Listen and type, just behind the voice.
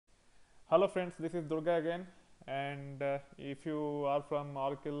Hello friends, this is Durga again, and if you are from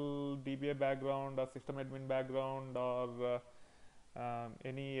Oracle DBA background or system admin background or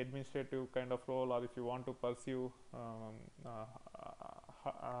any administrative kind of role, or if you want to pursue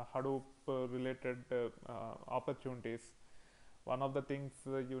Hadoop related opportunities, one of the things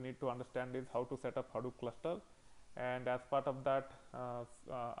you need to understand is how to set up Hadoop cluster. And as part of that,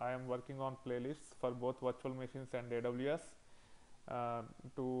 I am working on playlists for both virtual machines and AWS uh,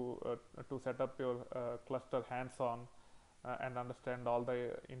 to set up your cluster hands-on and understand all the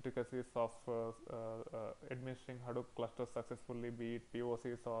intricacies of administering Hadoop clusters successfully, be it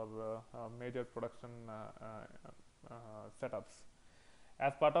POCs or major production setups.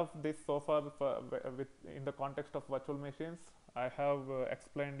 As part of this so far, in the context of virtual machines, I have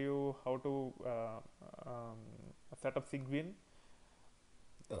explained you how to set up Cygwin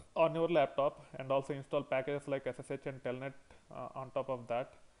on your laptop and also install packages like SSH and Telnet on top of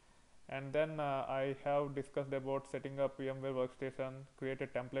that. And then I have discussed about setting up VMware workstation, create a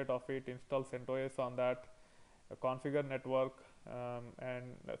template of it, install CentOS on that, configure network,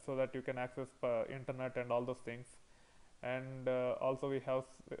 and so that you can access internet and all those things. And also we have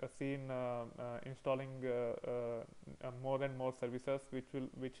seen installing more and more services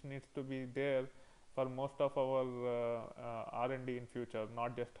which needs to be there for most of our R&D in future,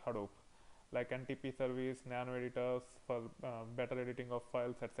 not just Hadoop, like NTP service, nano editors for better editing of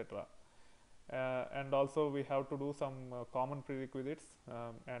files, etc. And also we have to do some common prerequisites,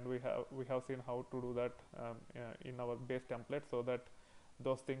 and we have seen how to do that in our base template, so that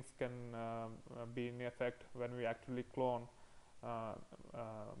those things can be in effect when we actually clone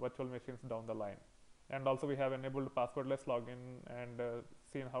virtual machines down the line. And also we have enabled passwordless login and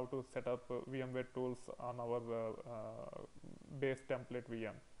seen how to set up VMware tools on our base template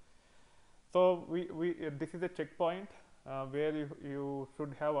VM. So this is a checkpoint where you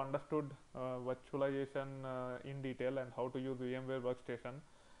should have understood virtualization in detail and how to use VMware workstation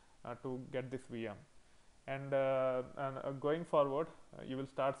to get this VM. And going forward, you will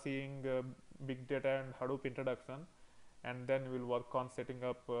start seeing big data and Hadoop introduction, and then we will work on setting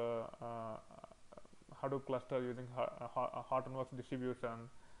up Hadoop cluster using Hortonworks distribution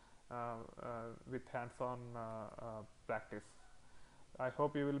with hands-on practice. I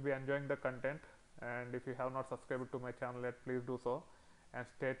hope you will be enjoying the content, and if you have not subscribed to my channel yet, please do so, and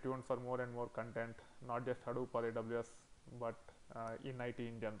stay tuned for more and more content, not just Hadoop or AWS, but in IT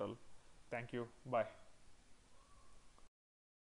in general. Thank you. Bye.